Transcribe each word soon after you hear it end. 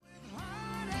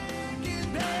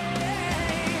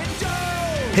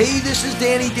Hey, this is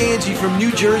Danny Danzy from New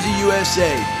Jersey,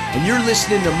 USA, and you're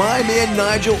listening to my man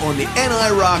Nigel on the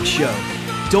NI Rock Show.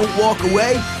 Don't walk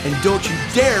away, and don't you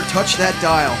dare touch that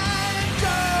dial.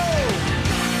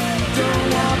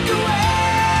 Don't walk away.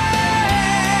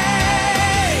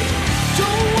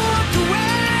 Don't walk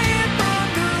away from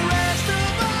the rest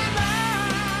of our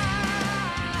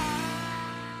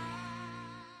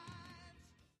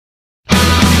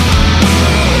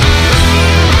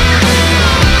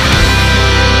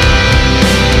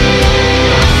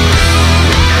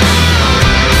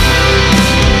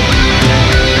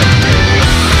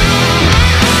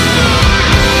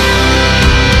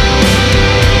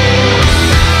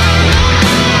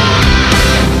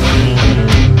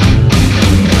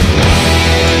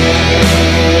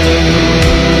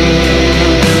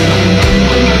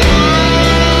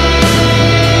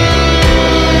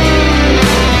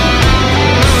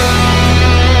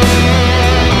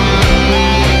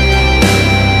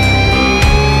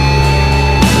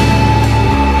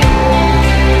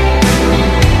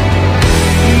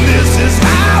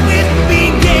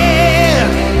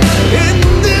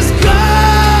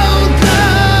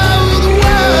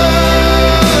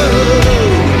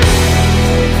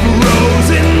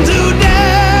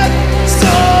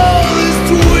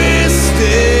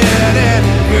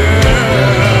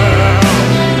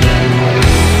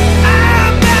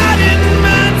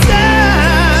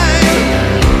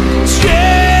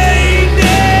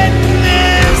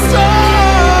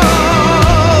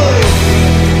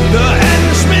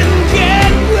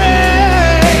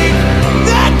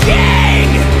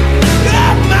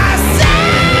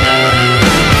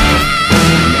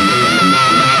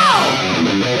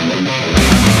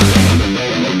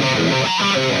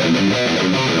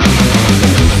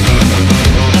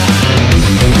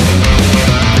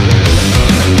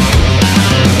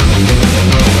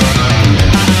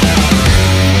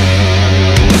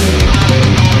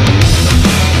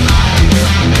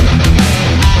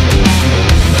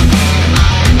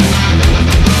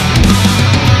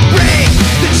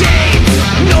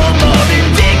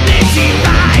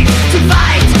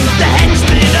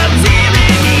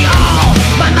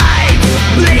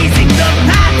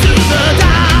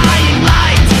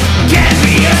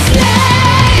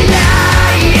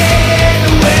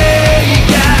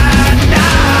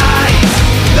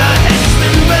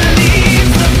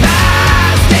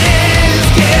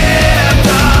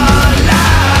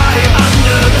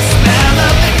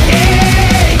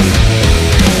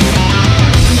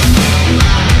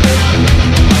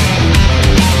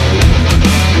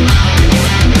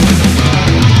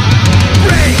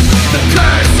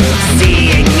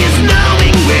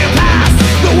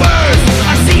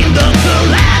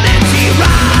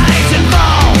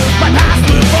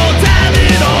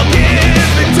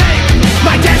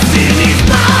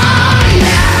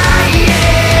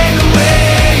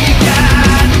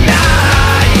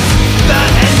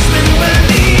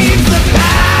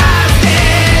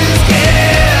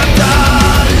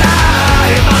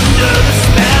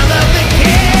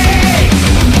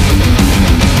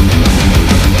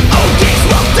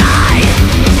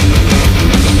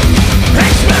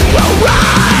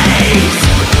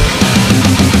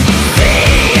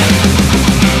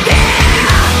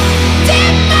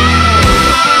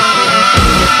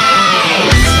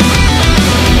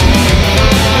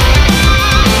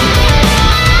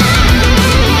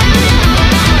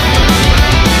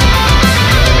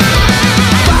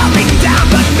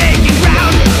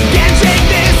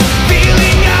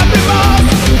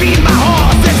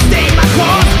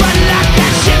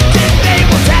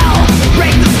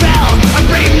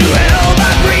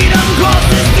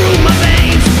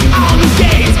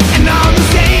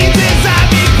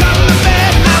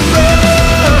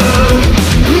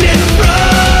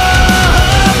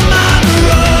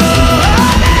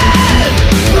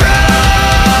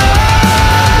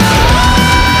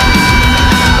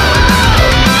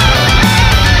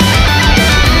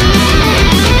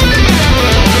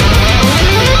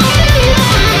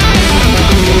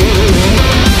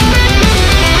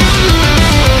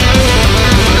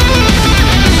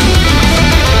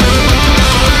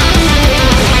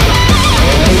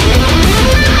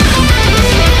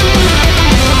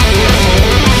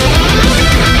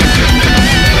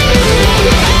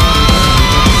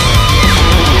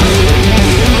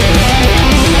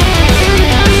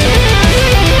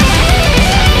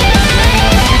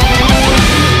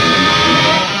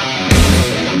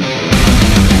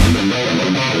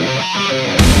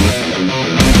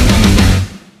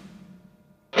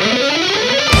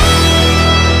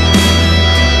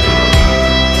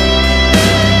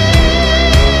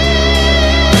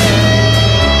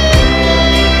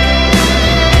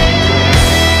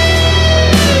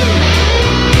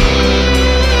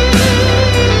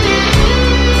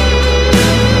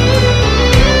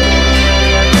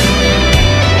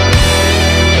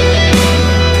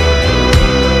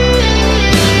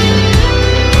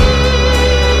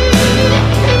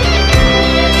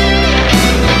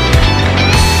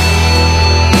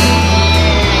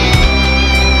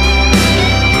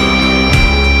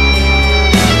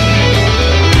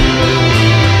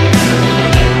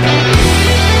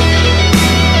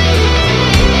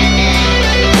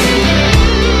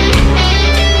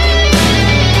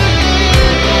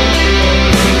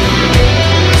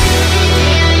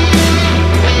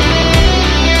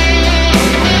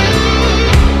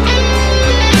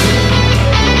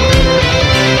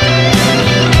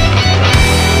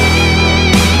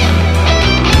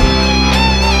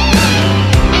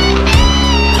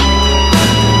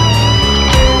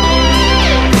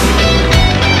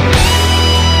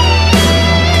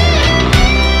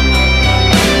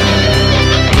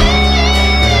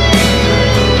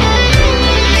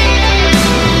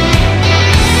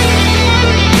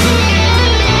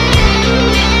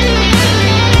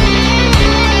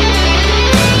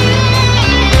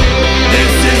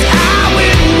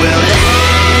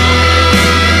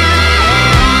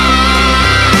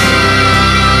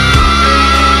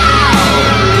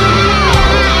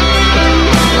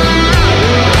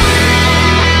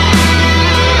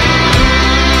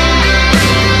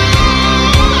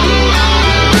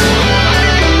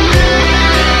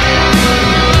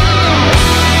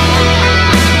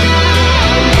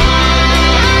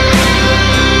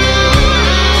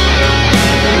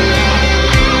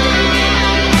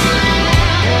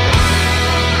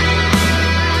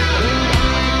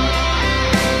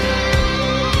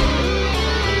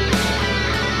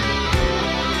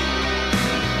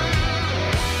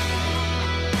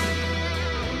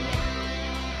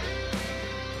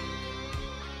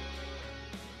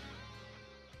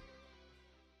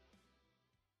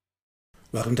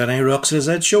Welcome to NI Rock's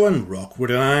Ed Show and Rock with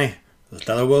NI. There's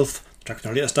Leatherwolf, track from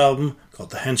their latest album called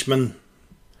The Henchman.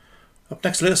 Up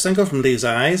next, the latest single from Lee's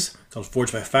Eyes called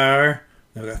Forged by Fire.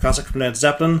 Then we've got a classic from Led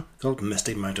Zeppelin called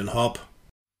Misty Mountain Hop.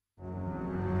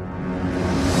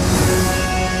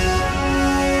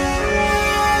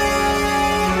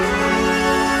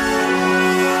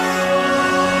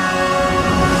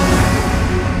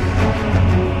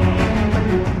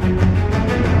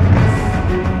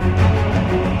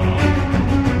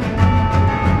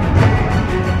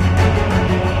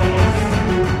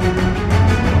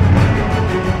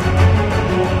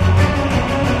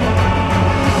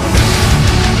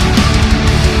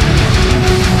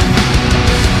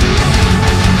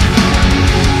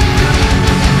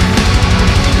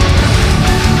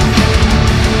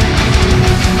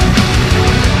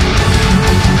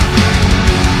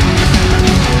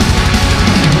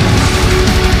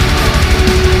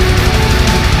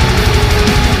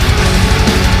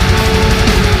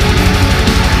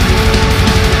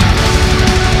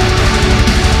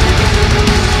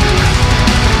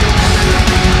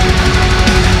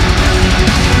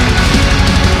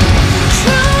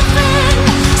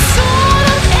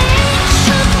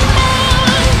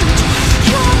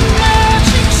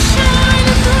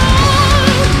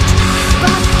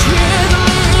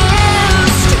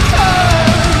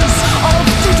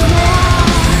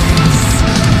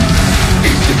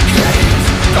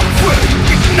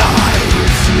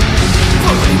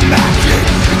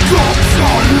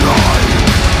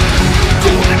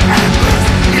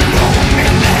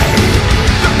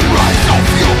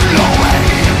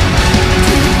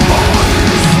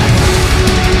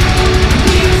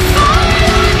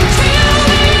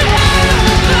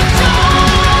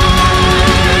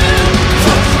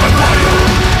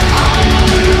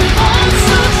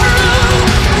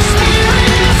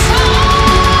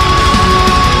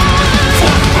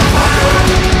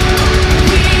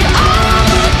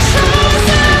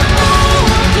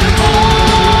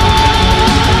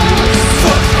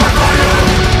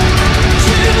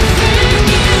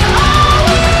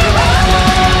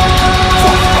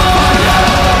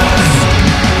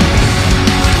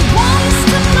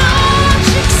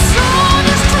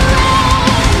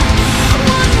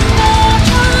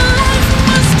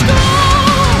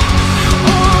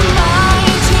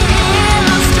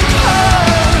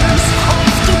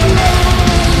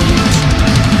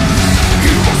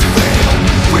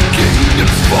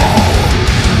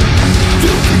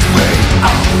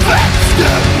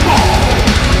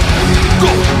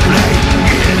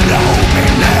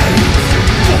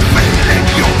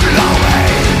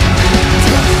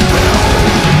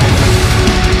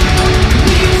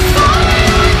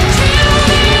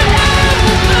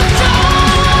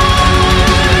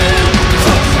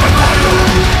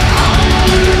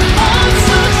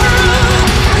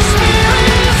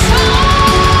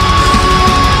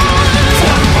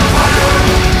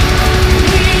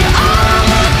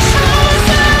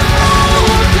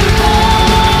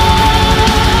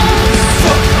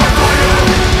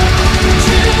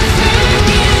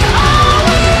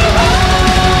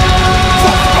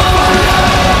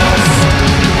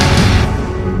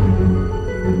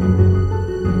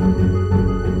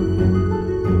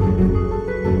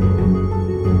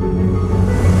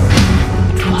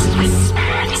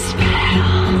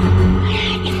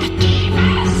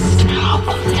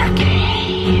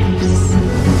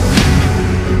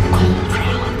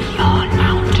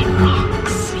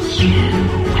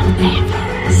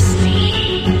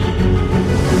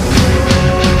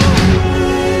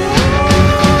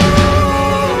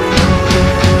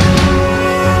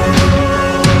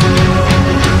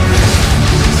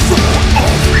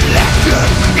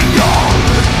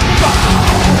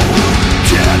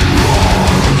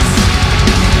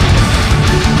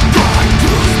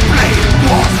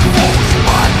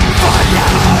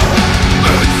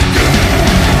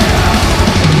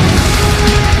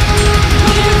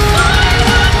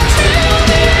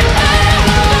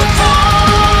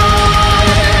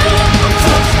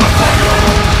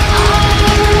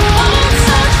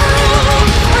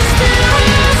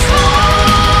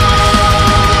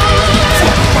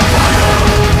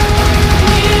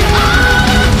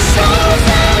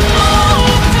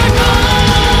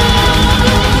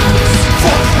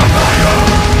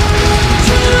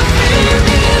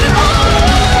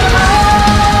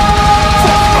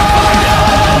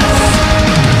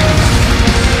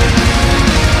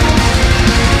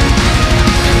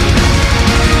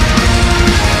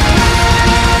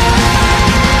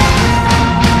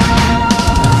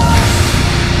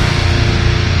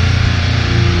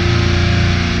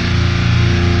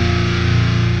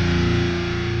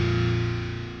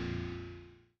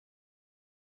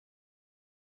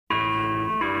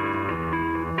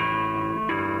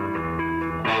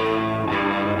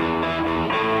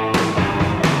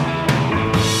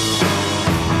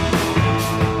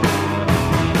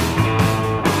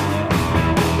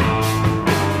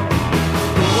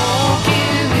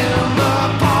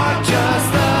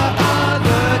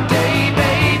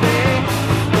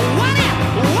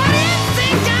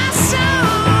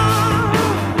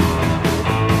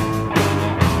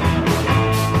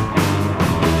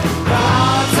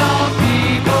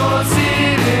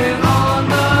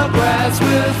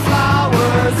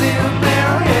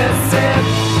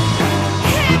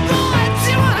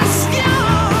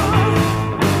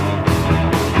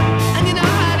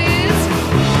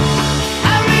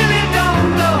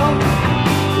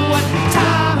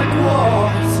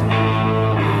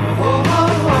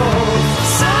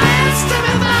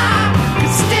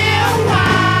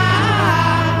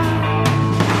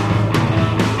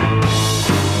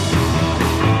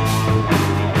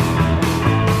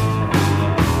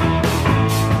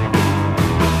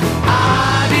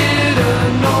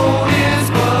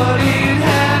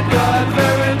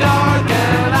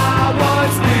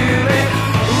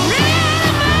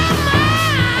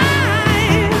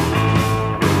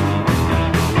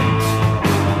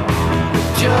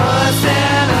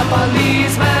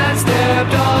 policeman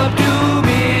stepped up to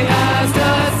me as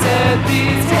the said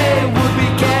these hey would be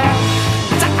cat.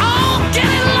 It's like, oh,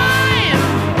 get in line,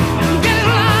 get in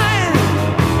line.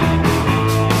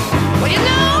 Well, you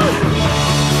know,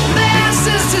 they asked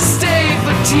us to stay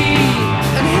for tea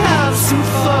and have some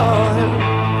fun.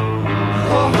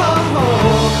 Oh, oh,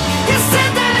 oh. He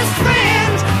said that his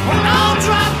friends would all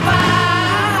drop by.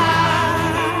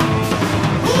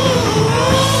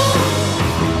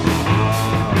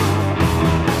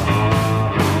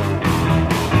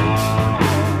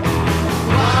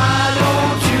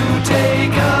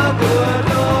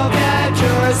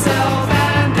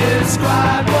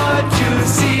 Describe what you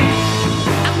see.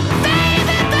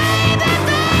 Baby, baby,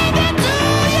 baby, do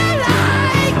you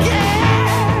like it?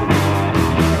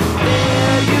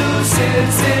 There you sit,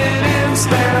 sitting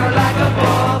spare like a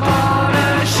book on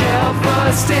a shelf,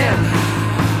 busting.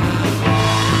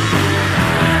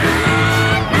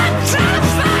 Not trying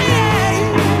to fight.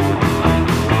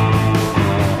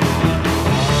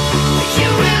 You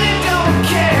really don't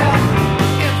care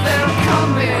if they're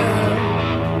coming.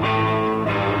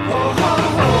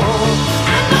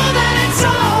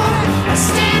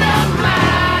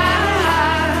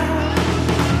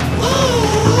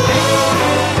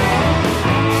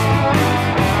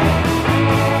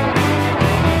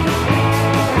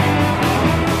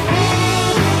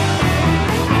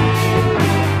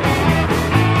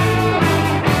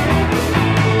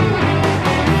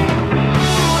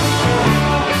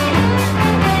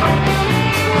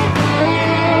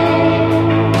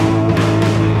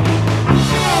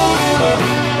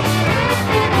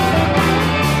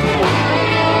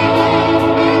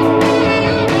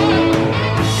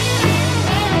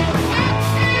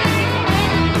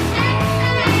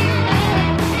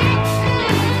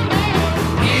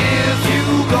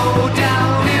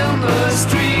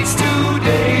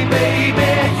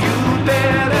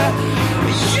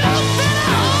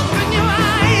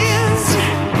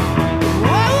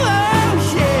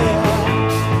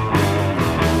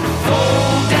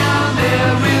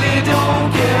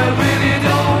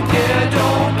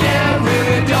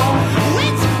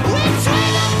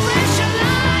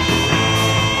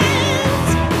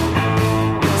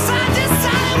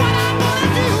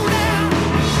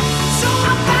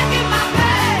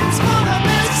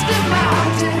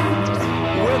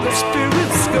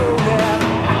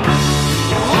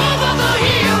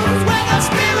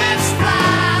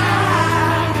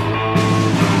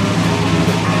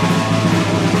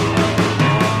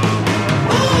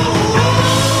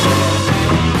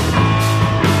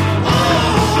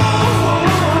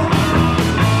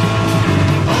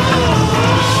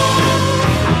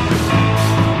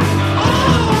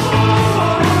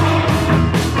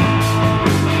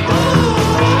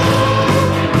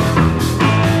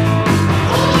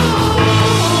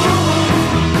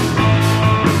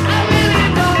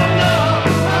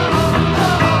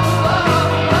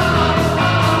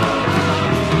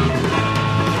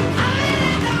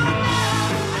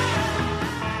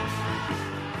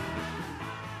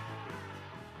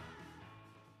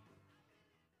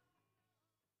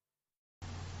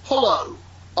 Hello,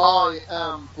 I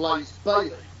am Blaze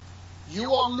Bailey.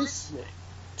 You are listening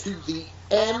to the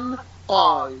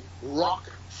NI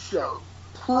Rock Show,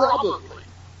 probably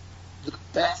the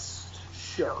best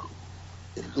show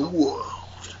in the world.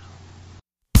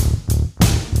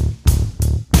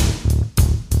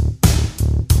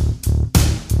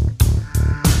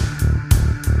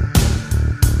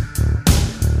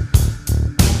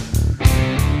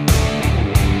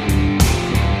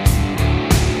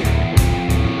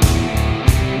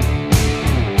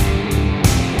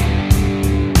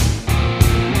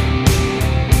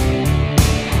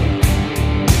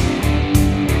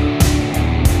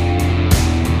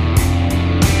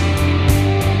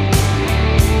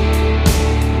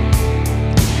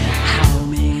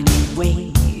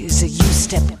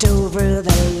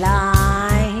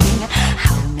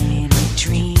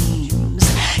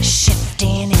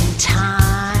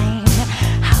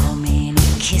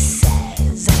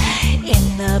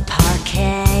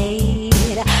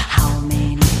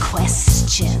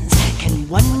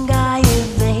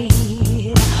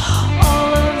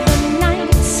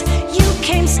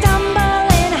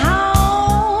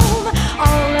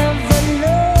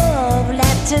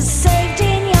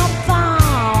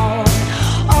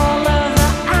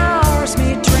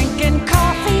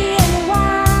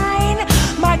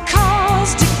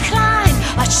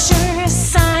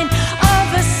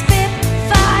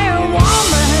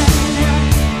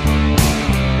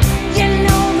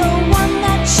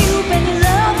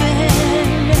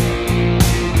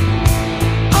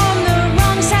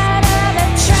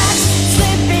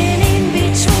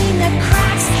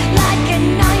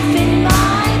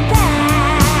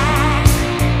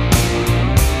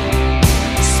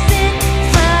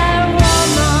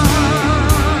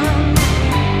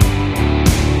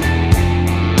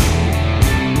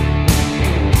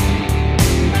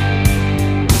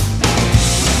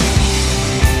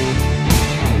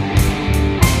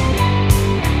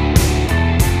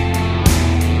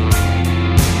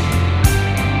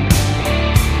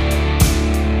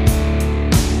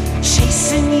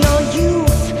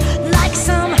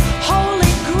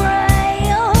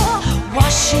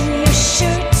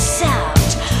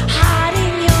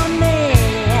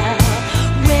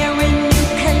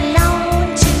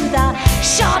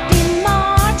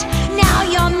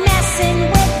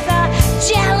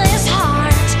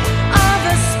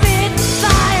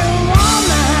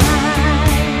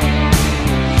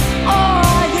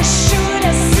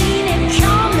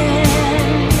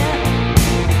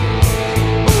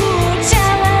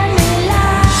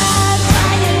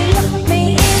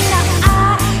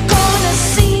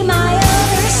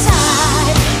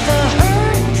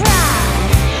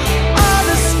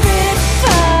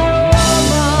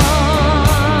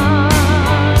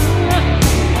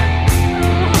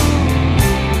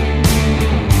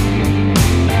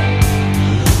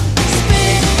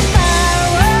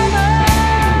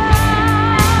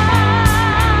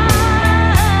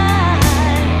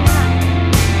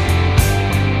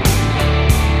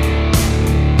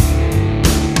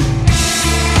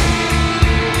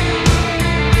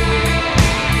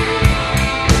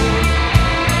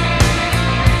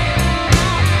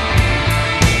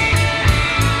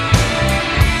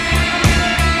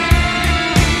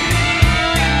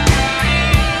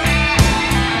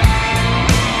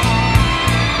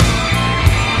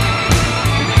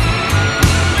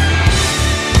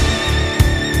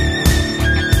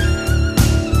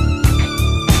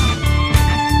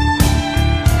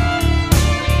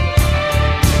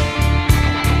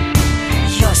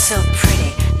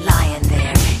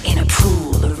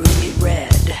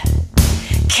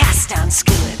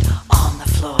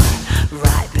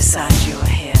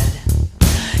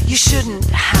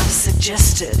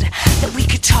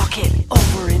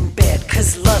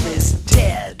 'cause love is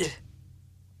dead.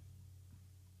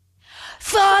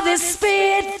 For this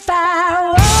Spitfire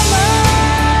woman,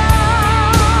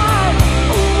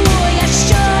 ooh, you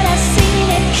should have seen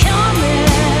it coming.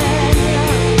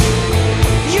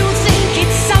 You think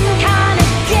it's some kind of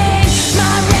game,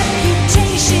 my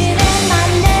reputation and my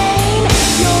name,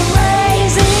 you're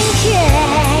raising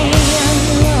Cain.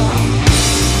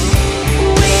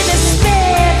 With a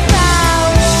Spitfire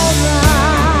woman,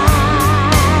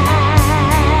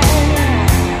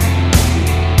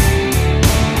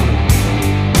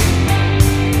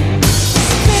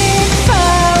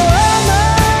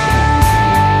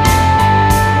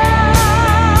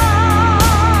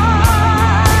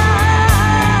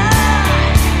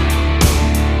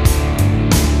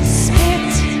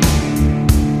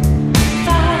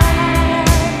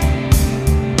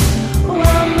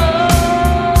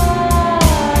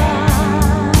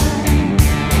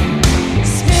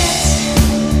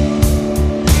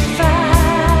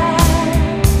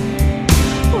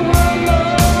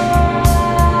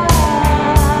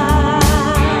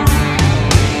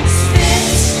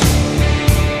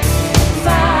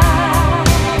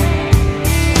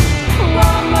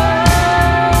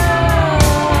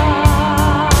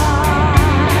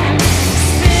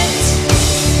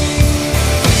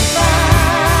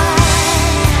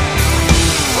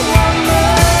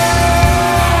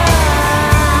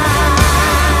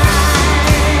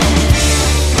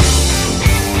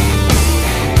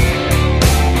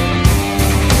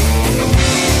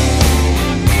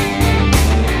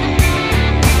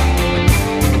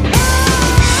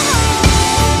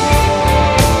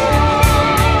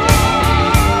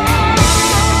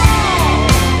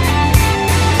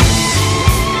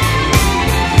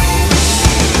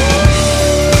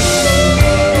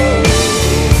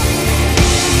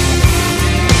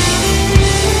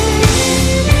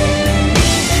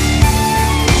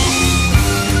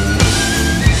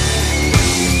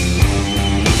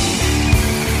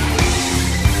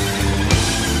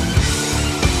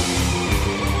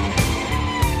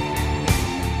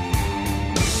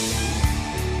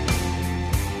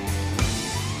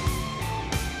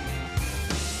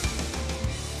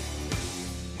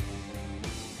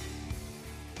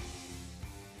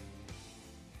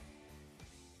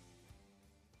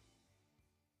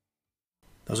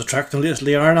 There's a track from the latest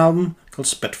Lethean album called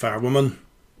Spitfire Woman.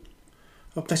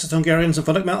 Up next is the Hungarian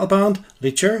symphonic metal band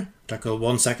Leather, a track called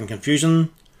 1 Second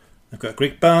Confusion. They've got a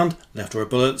Greek band, Leftover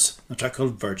Bullets, and a track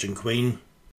called Virgin Queen.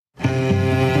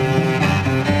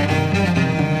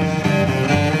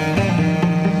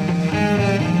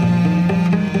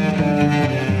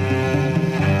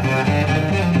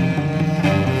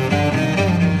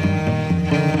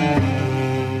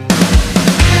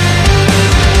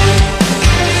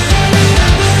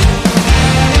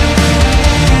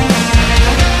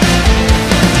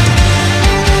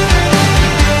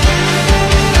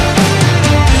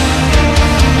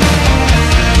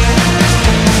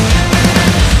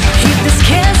 keep this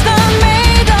kid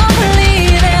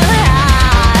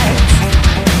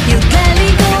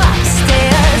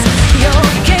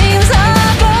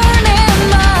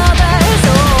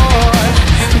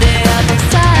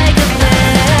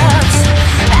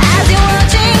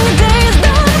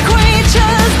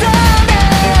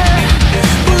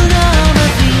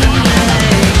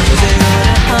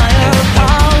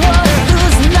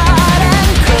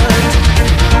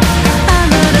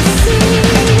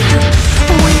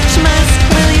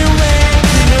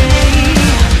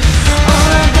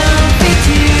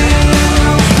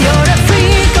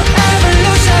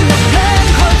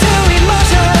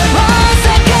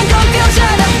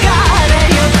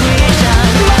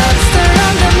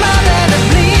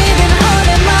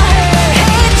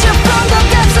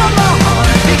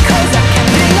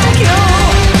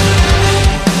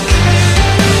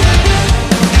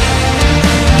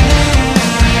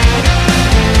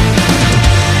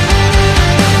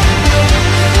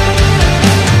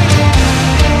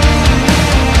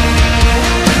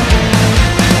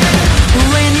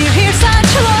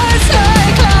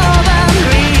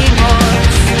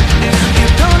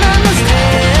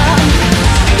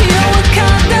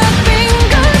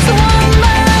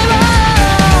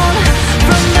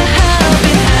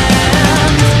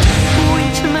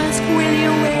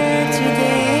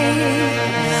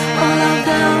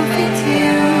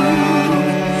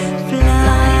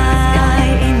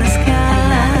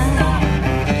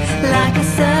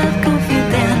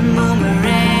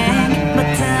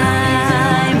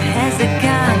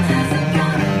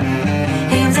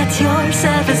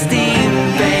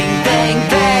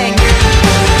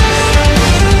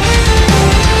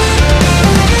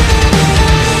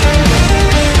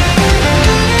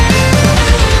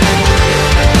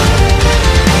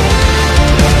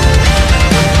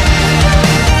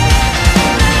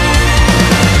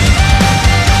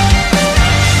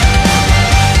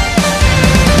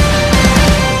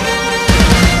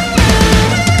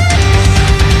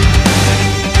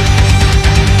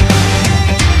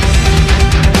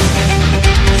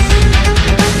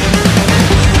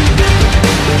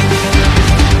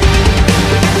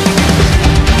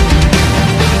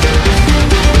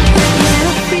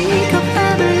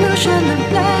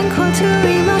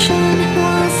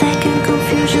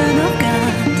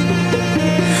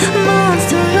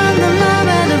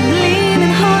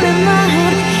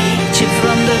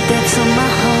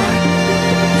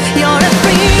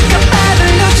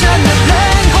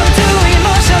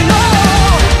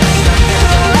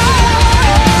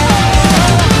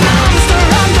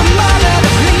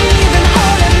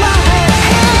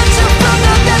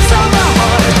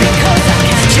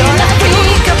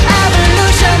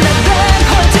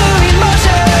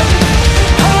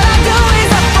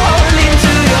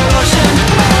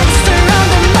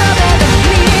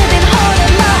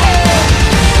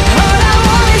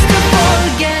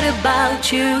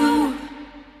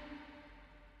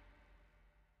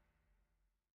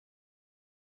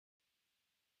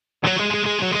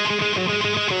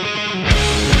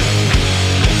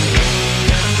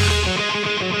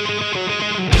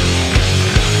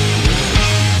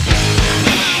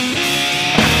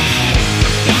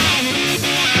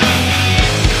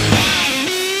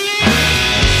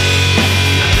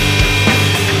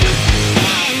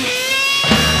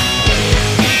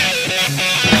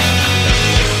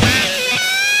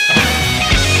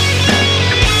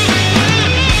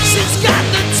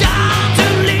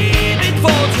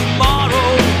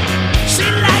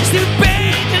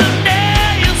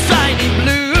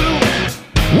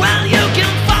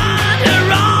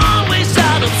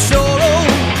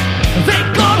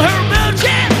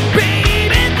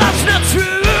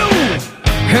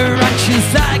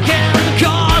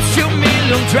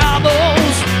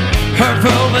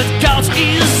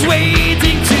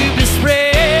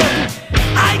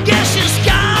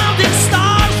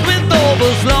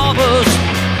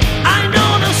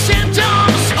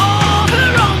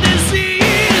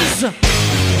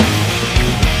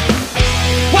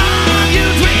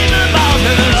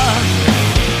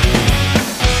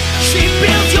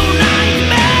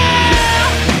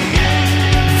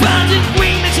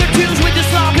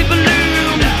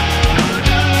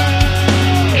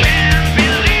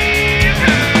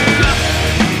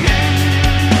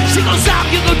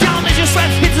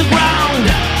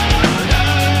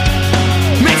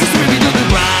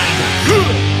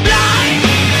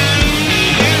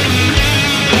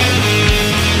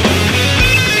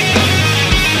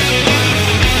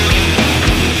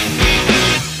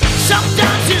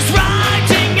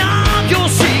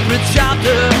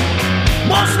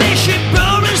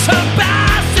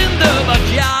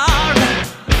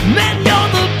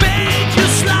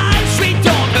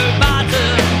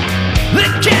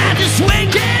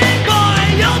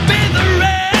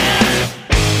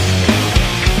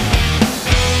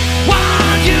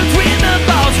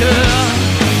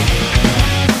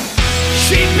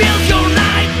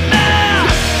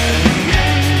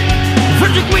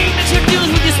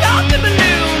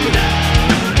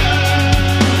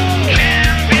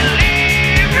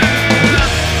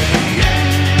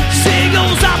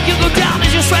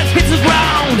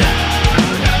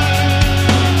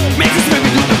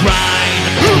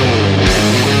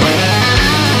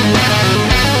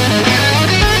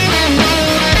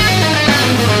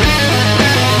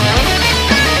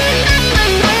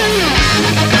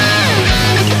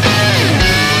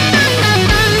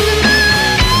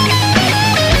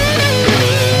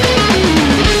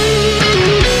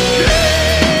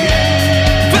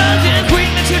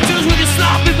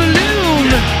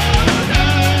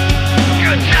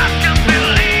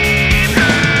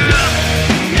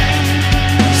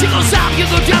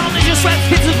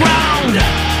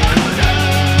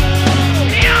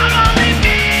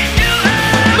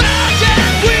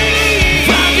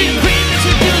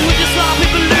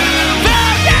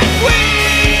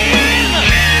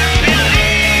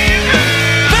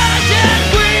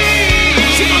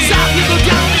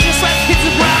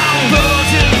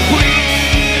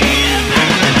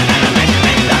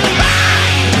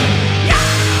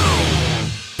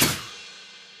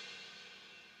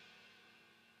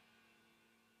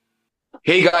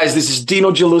Hey guys, this is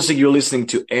Dino Jalusic. You're listening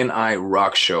to NI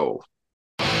Rock Show.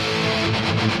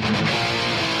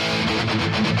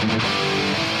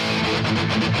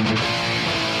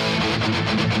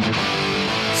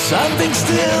 Something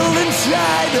still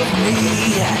inside of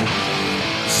me.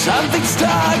 Something's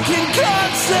talking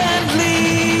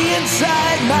constantly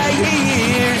inside my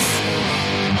ears.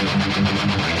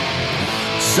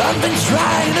 Something's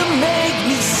trying to make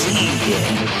me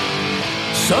see.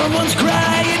 Someone's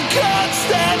crying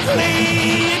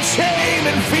constantly in shame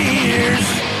and fears.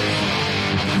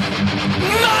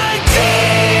 My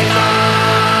demon!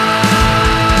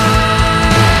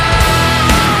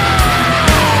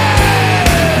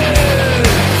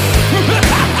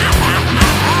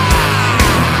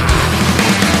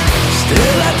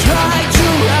 Still I try to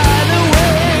run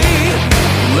away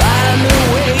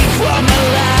from my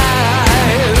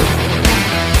life.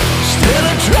 Still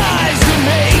it tries to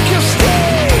make us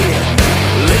stay,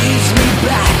 leads me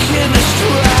back in a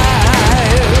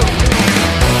strife.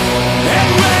 And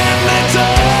when the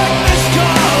darkness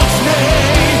calls me,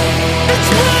 it's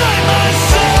by my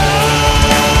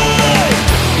side.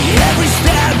 Every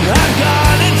step I'm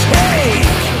gonna take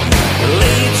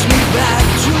leads me back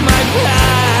to my past.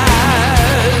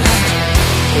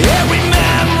 Every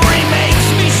memory makes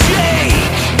me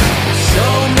shake. So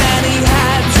many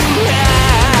had to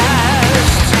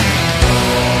last.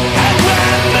 And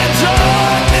when the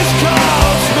darkness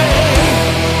calls me,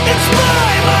 it's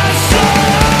by my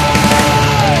side.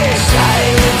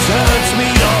 Silence hurts me,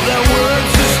 all the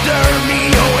words disturb me.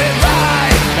 Oh, if I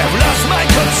have lost my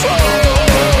control.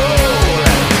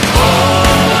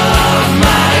 All of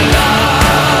my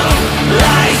love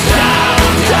lies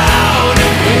down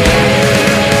in pain.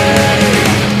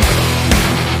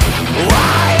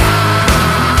 Why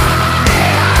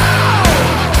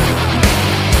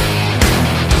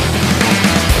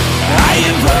I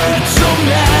have heard so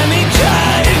many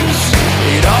times,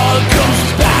 it all comes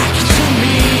back to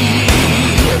me.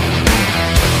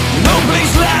 No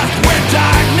place left where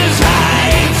darkness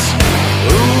hides.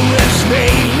 Who has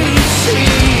made me see?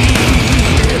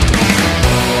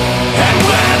 And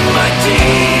when my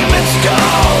demons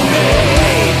call me,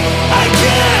 I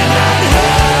cannot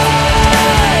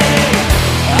hide.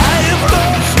 I have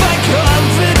lost my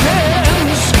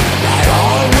confidence that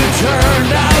all will turn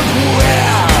out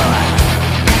well.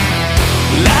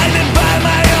 Blinded by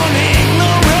my own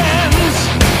ignorance,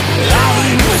 I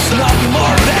was not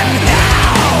more than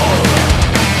hell.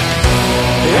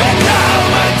 And now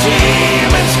my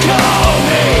demons call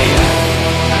me.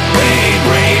 We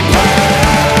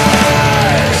prepare.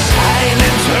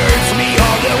 Silence hurts me,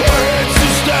 all the words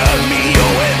disturb me.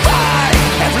 Oh, if I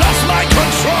have lost my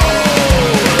control.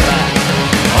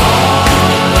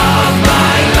 All of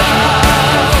my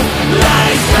love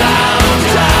lies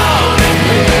down in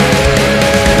pain.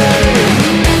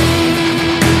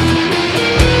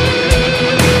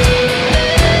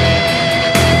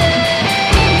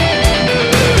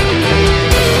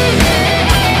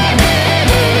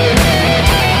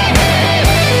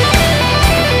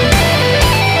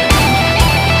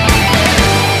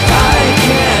 I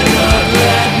cannot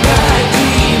let my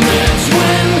demons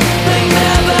win. They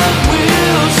never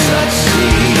will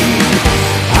succeed.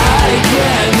 I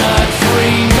cannot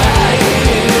free my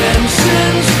hidden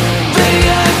sins. They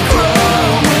have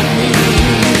grown with me.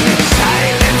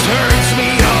 Silence hurts me,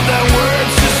 all the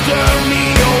words disturb me.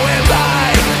 Oh, if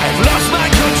I have lost my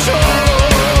control.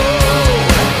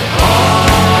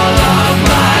 All of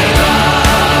my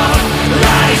love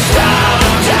lies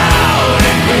down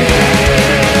in pain.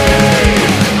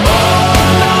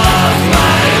 All of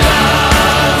my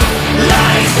love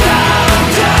lies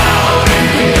down in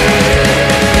pain.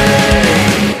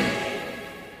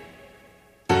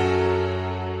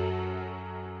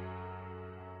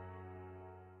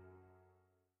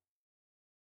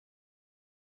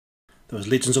 There was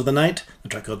Legions of the Night, the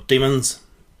track called Demons.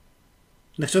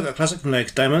 Next we've got a classic from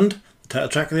Legs Diamond, the title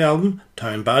track of the album,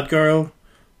 Town Bad Girl.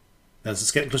 Then it's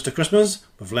Getting Close to Christmas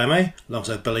with Lemmy,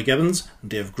 alongside Billy Gibbons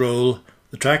and Dave Grohl,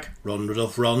 the track Run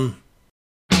Rudolph Run.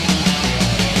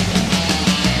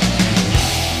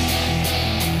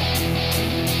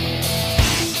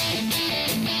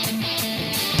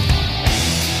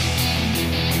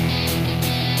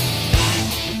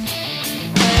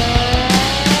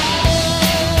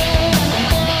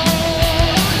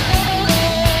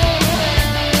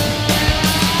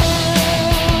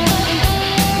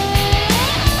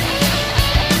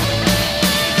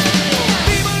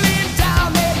 We believe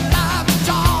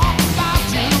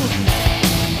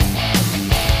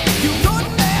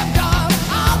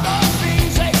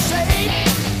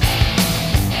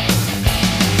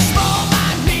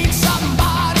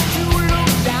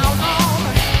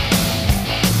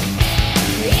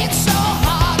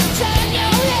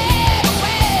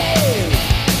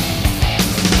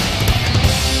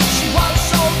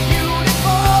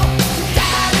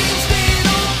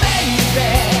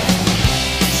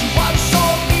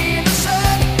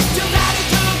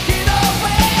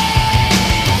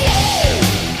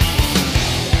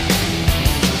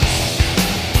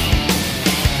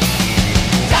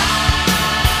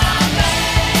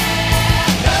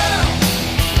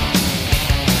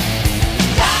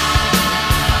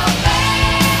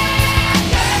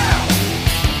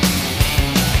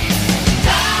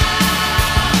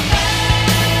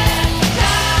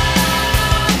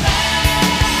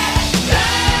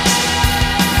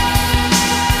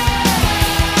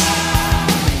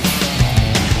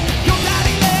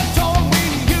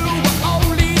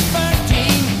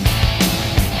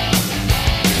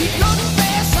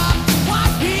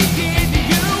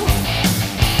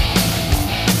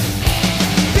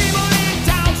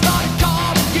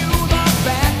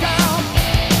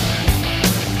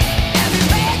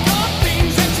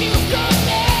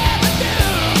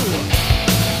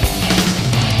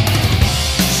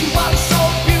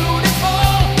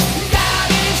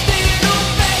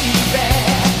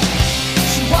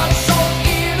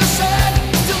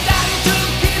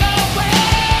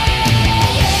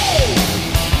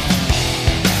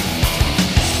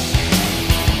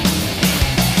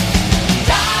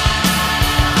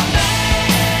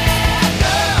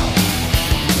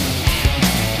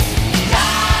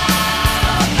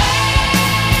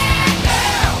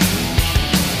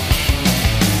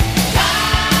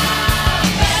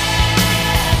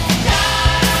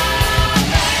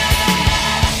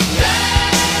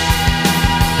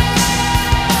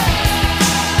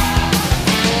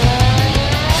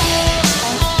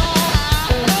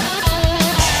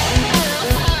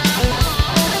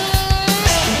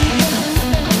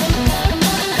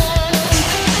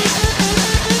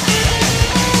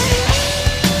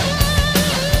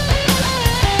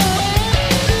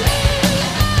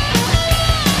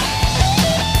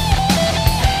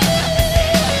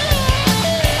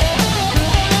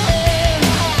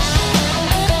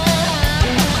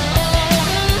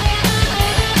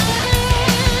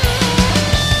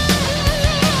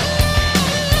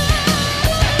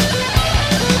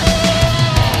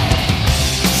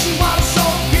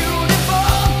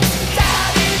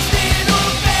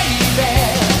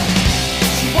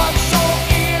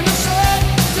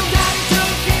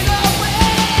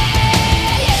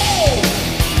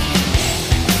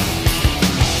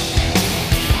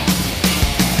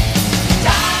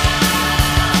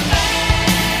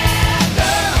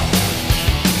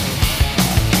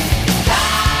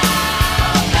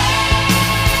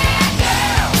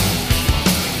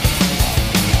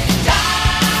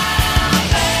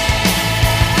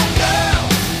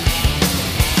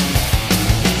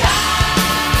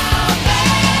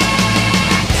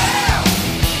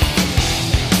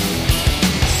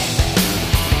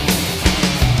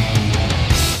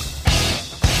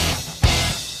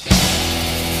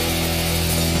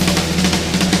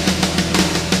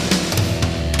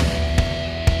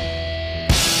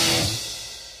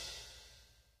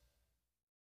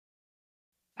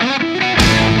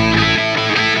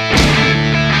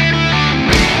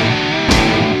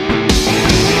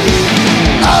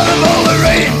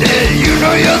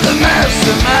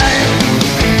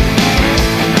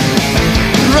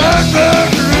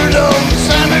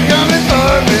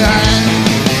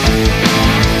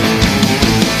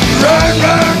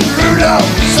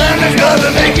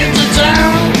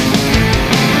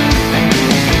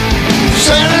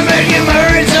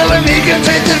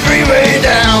can take the freeway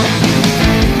down.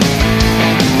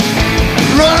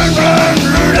 Run, run,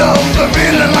 Rudolph, I'm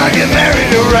feeling like a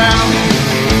merry-go-round.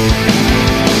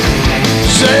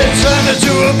 Said Santa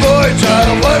to a boy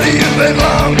child, what have you been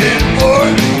longing for?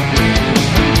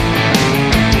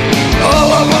 All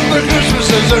I want for Christmas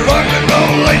is a rock and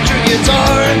roll electric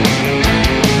guitar.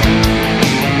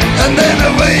 And then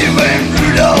away went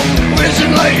Rudolph,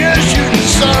 whizzing like a shooting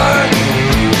star.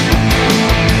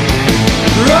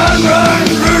 Run, run,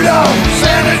 Rudolph,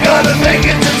 Santa gotta make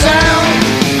it to town.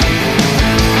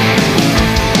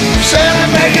 Santa,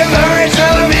 make him hurry,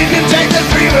 tell him he can take the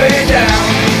freeway down.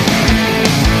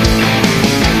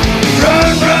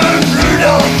 Run, run,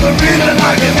 Rudolph, I'm feeling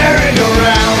like a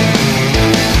merry-go-round.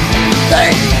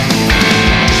 Hey!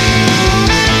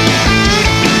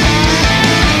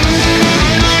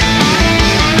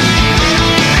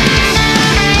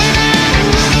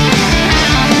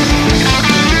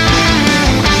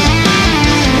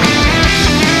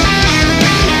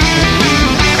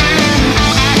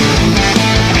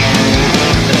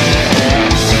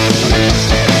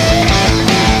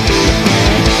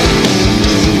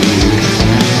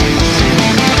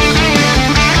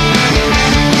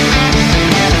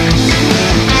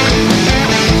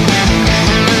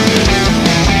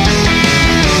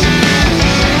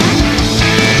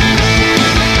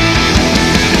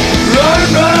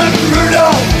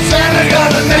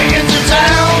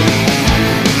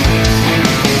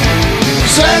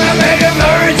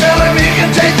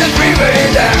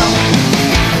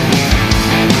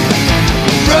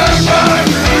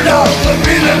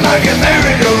 Like a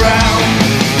merry-go-round.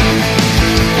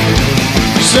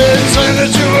 Said Santa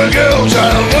to a girl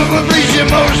child, what would please you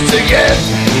most to get?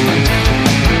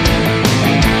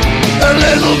 A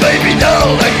little baby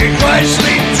doll that could cry,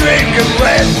 sleep, drink, and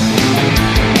wet.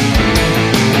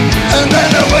 And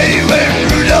then away went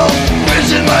Rudolph,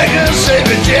 whizzing like a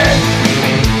saber jet.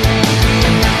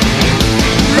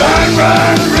 Run,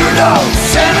 run, Rudolph,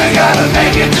 Santa gotta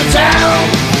make it to town.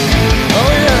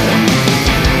 Oh yeah.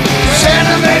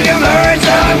 Santa, make him hurry,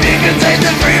 tell him he can take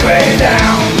the freeway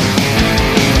down.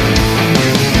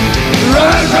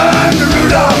 Run, run,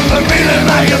 Rudolph, I'm feeling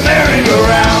like a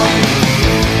merry-go-round.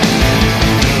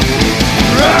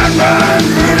 Run, run,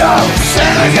 Rudolph,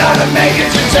 Santa gotta make it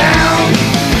to town.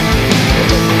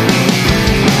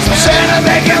 Santa,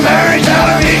 make him hurry, tell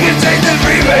him he can take the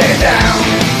freeway down.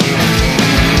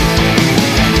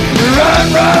 Run,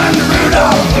 run,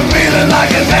 Rudolph, I'm feeling like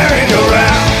a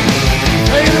merry-go-round.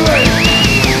 Take it away.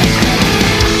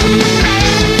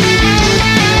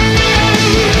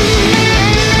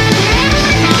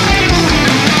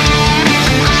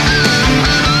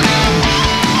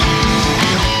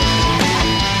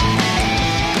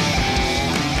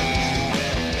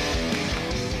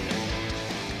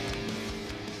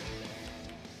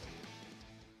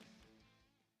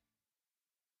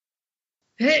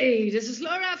 Hey, this is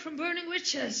Laura from Burning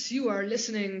Witches. You are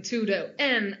listening to the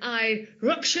NI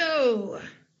Rock Show.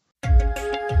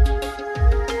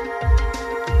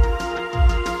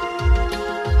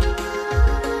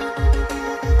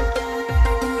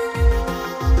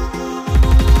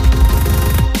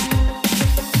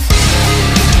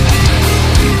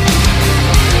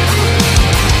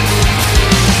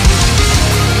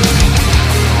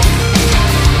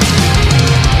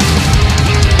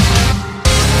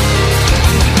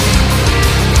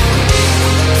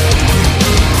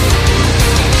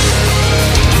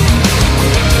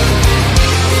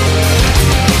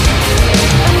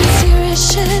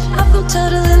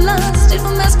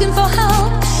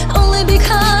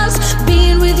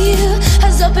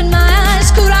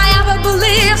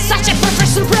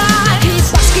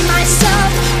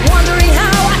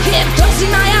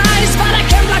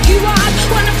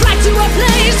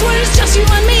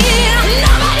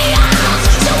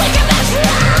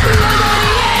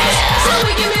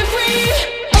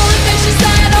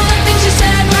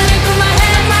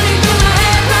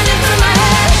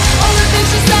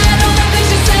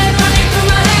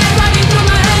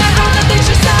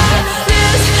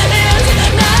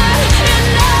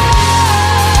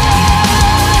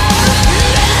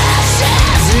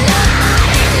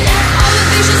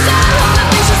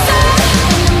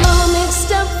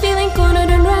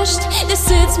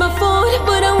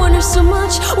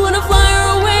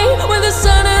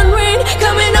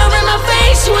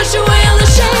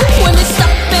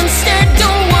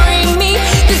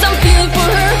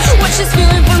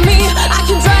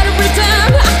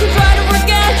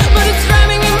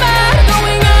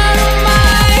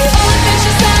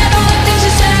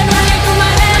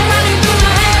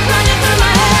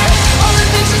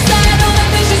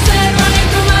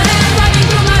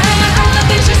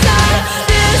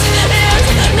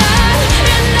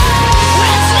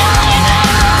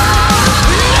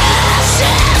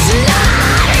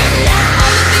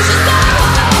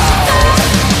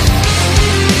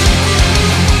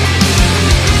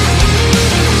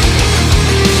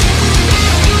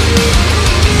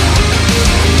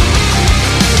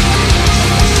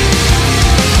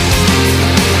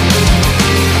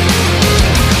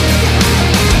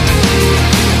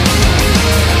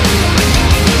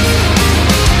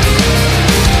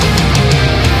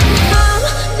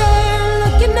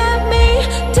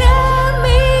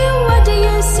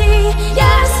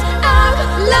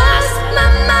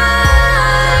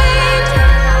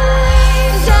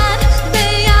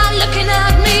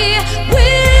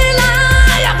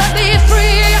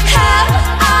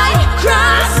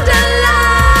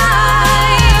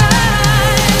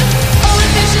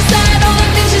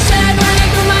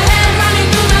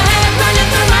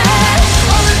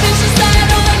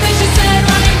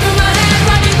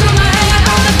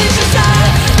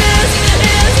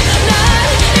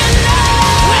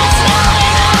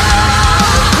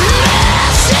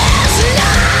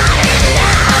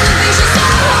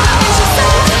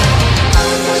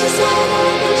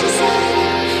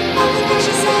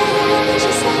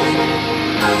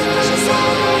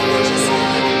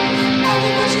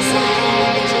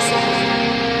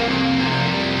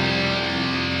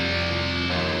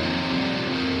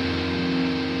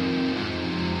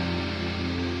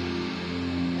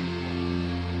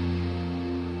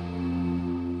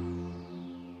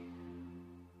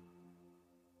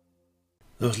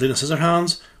 There was Lena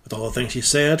Scissorhands with All the Things She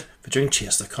Said, featuring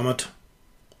Chase the Comet.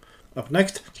 Up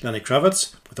next, Lenny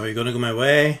Kravitz with Are You Gonna Go My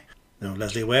Way? Then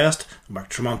Leslie West and Mark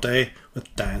Tremonti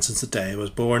with Dying Since the Day I Was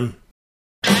Born.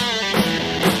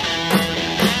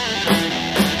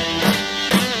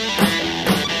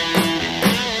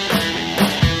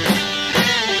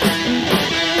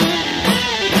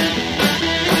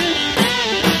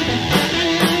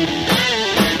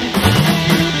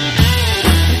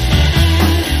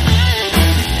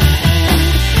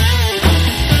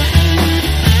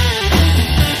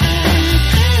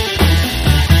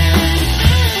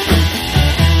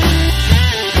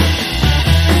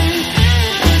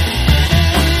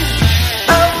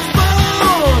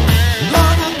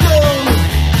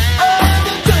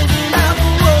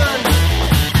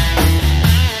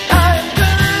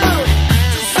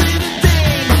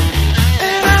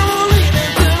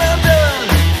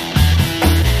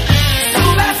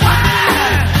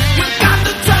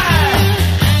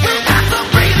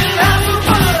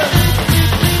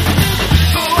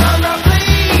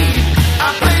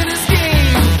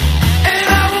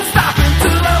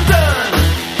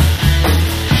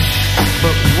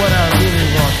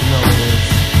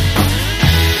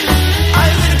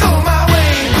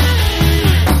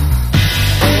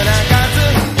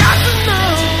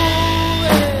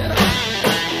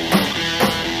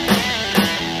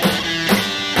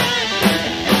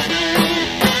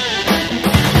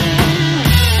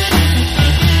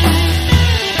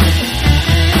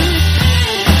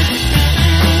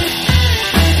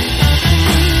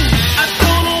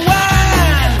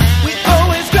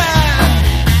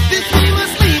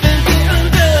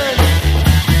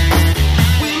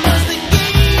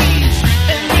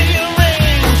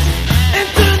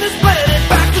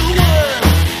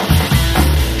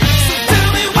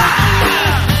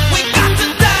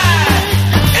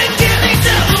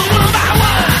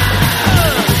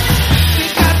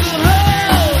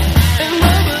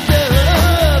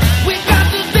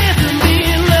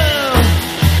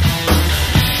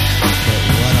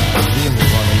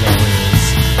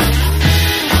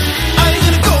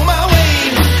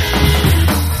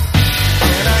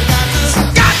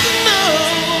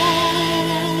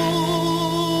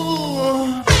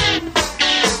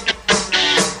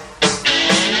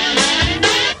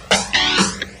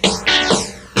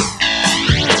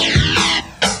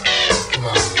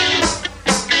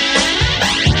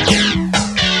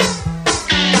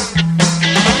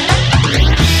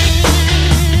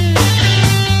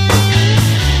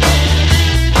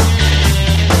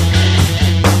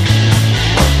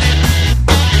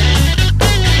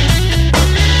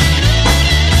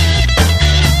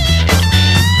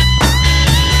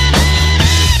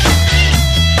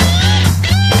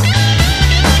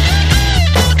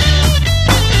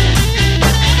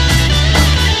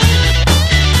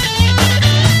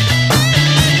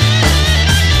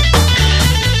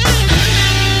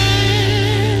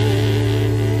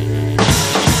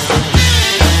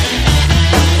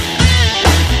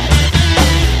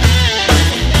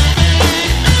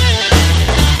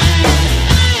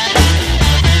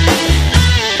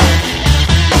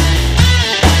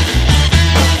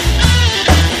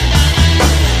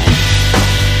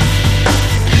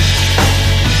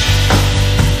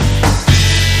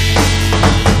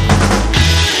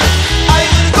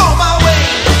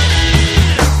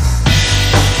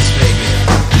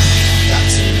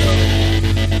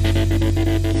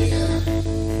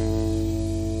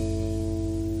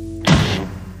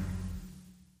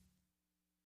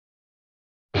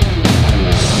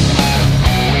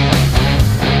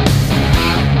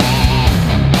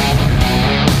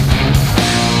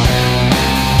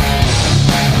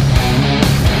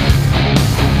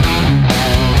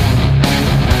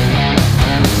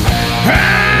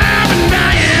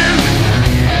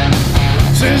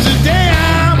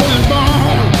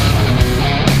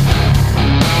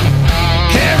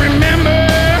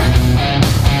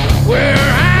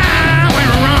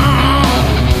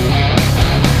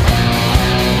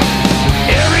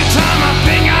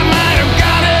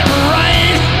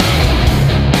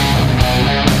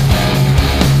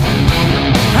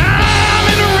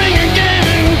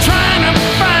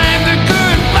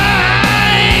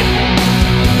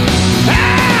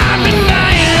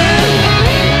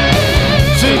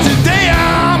 Since the day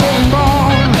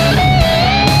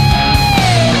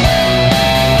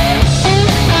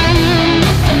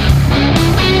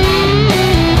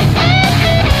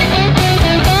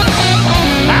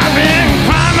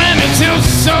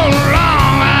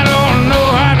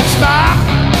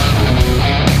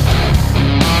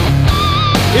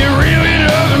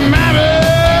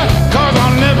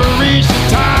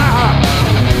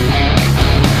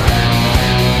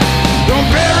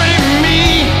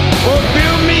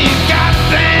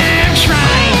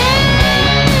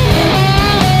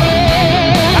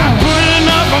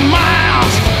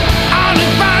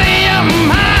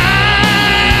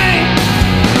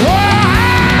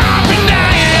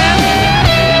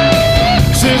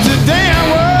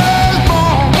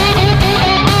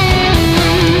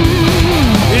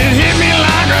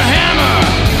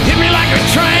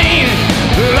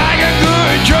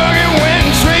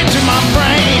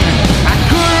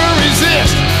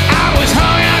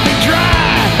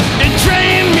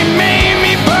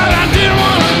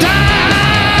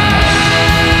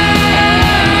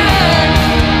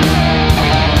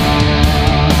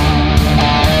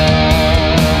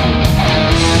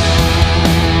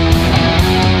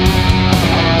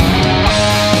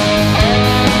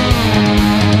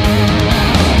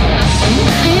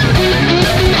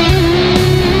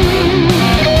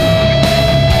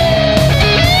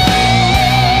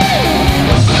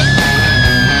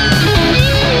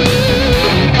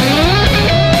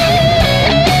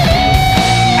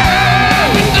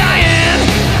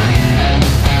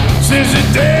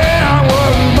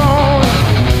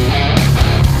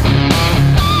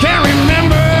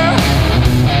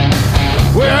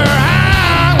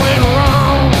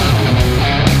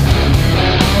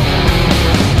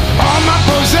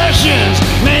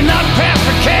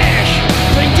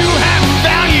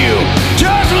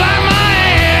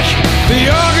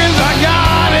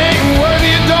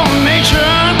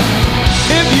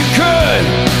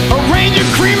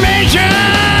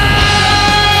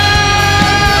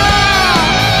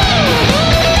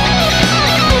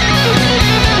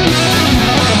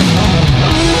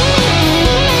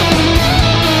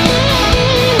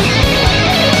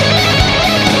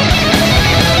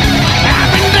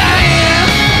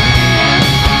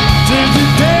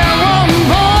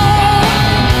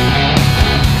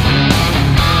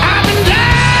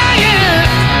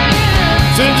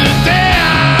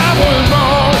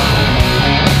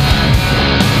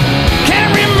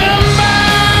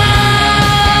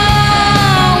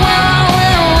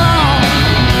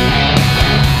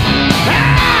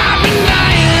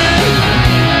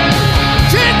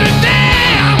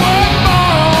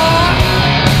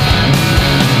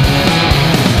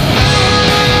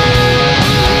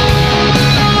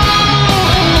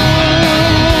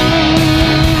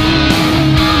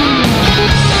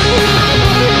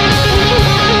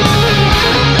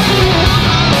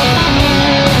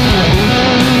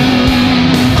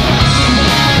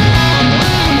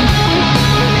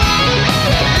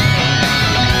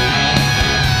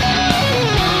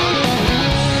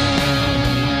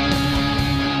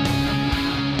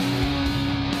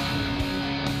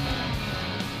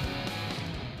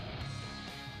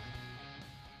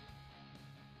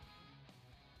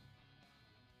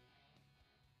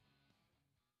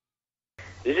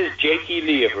This is J.T.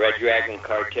 Lee of Red Dragon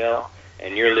Cartel,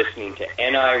 and you're listening to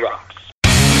N.I. Rocks.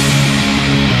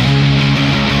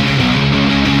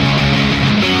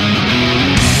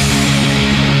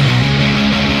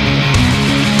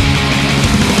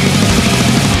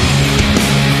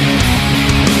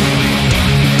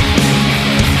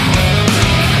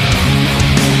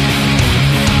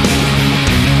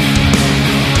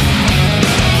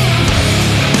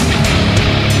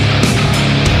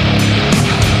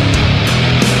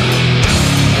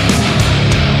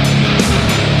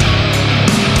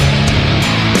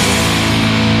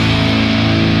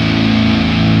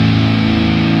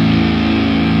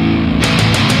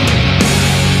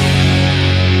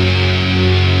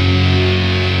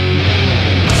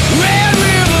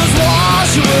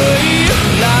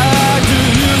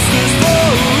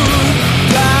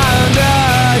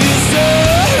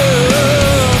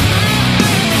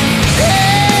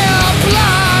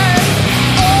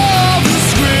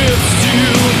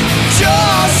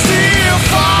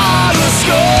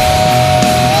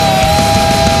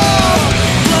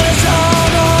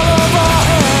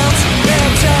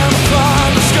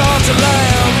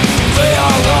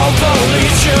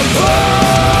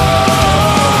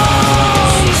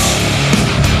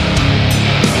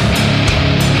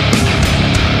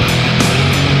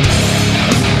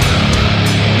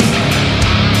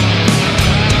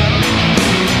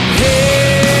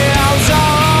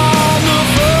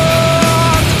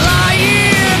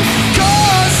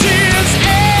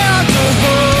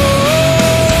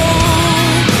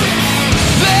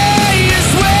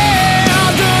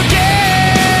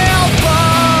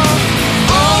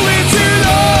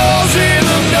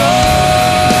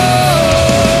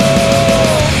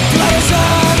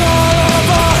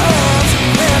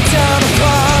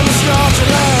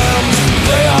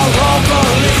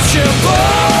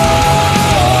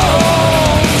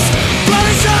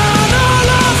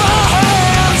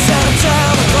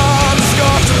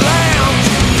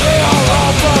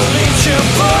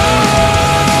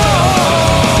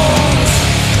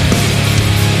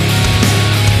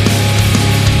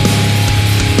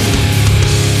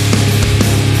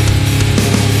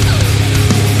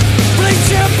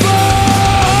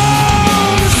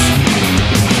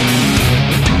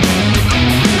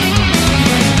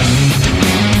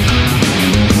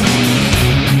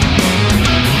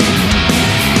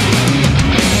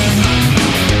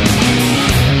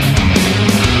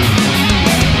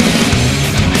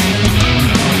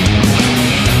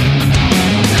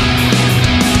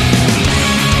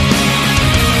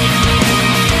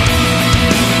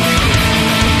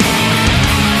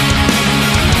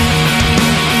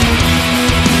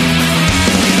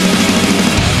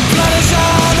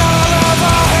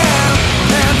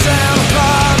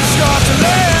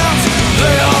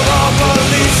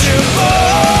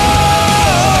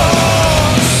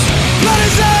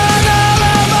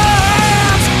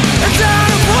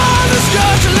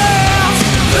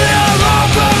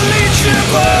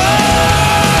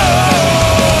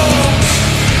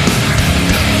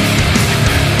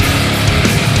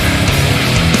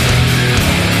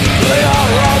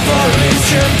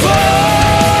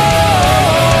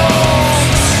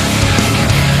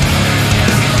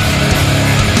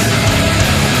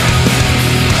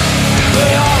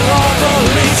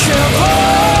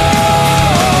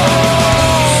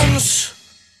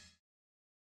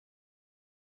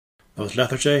 That was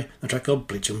Lethargy, a track called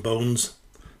Bleaching Bones.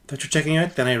 Thanks for checking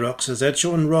out the N.I. Rocks Z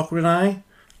Show and Rock with I.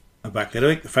 I'm back later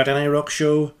week, the Friday N.I. Rock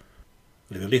Show.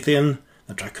 Leatherwolf,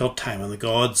 the track called Time on the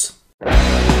Gods.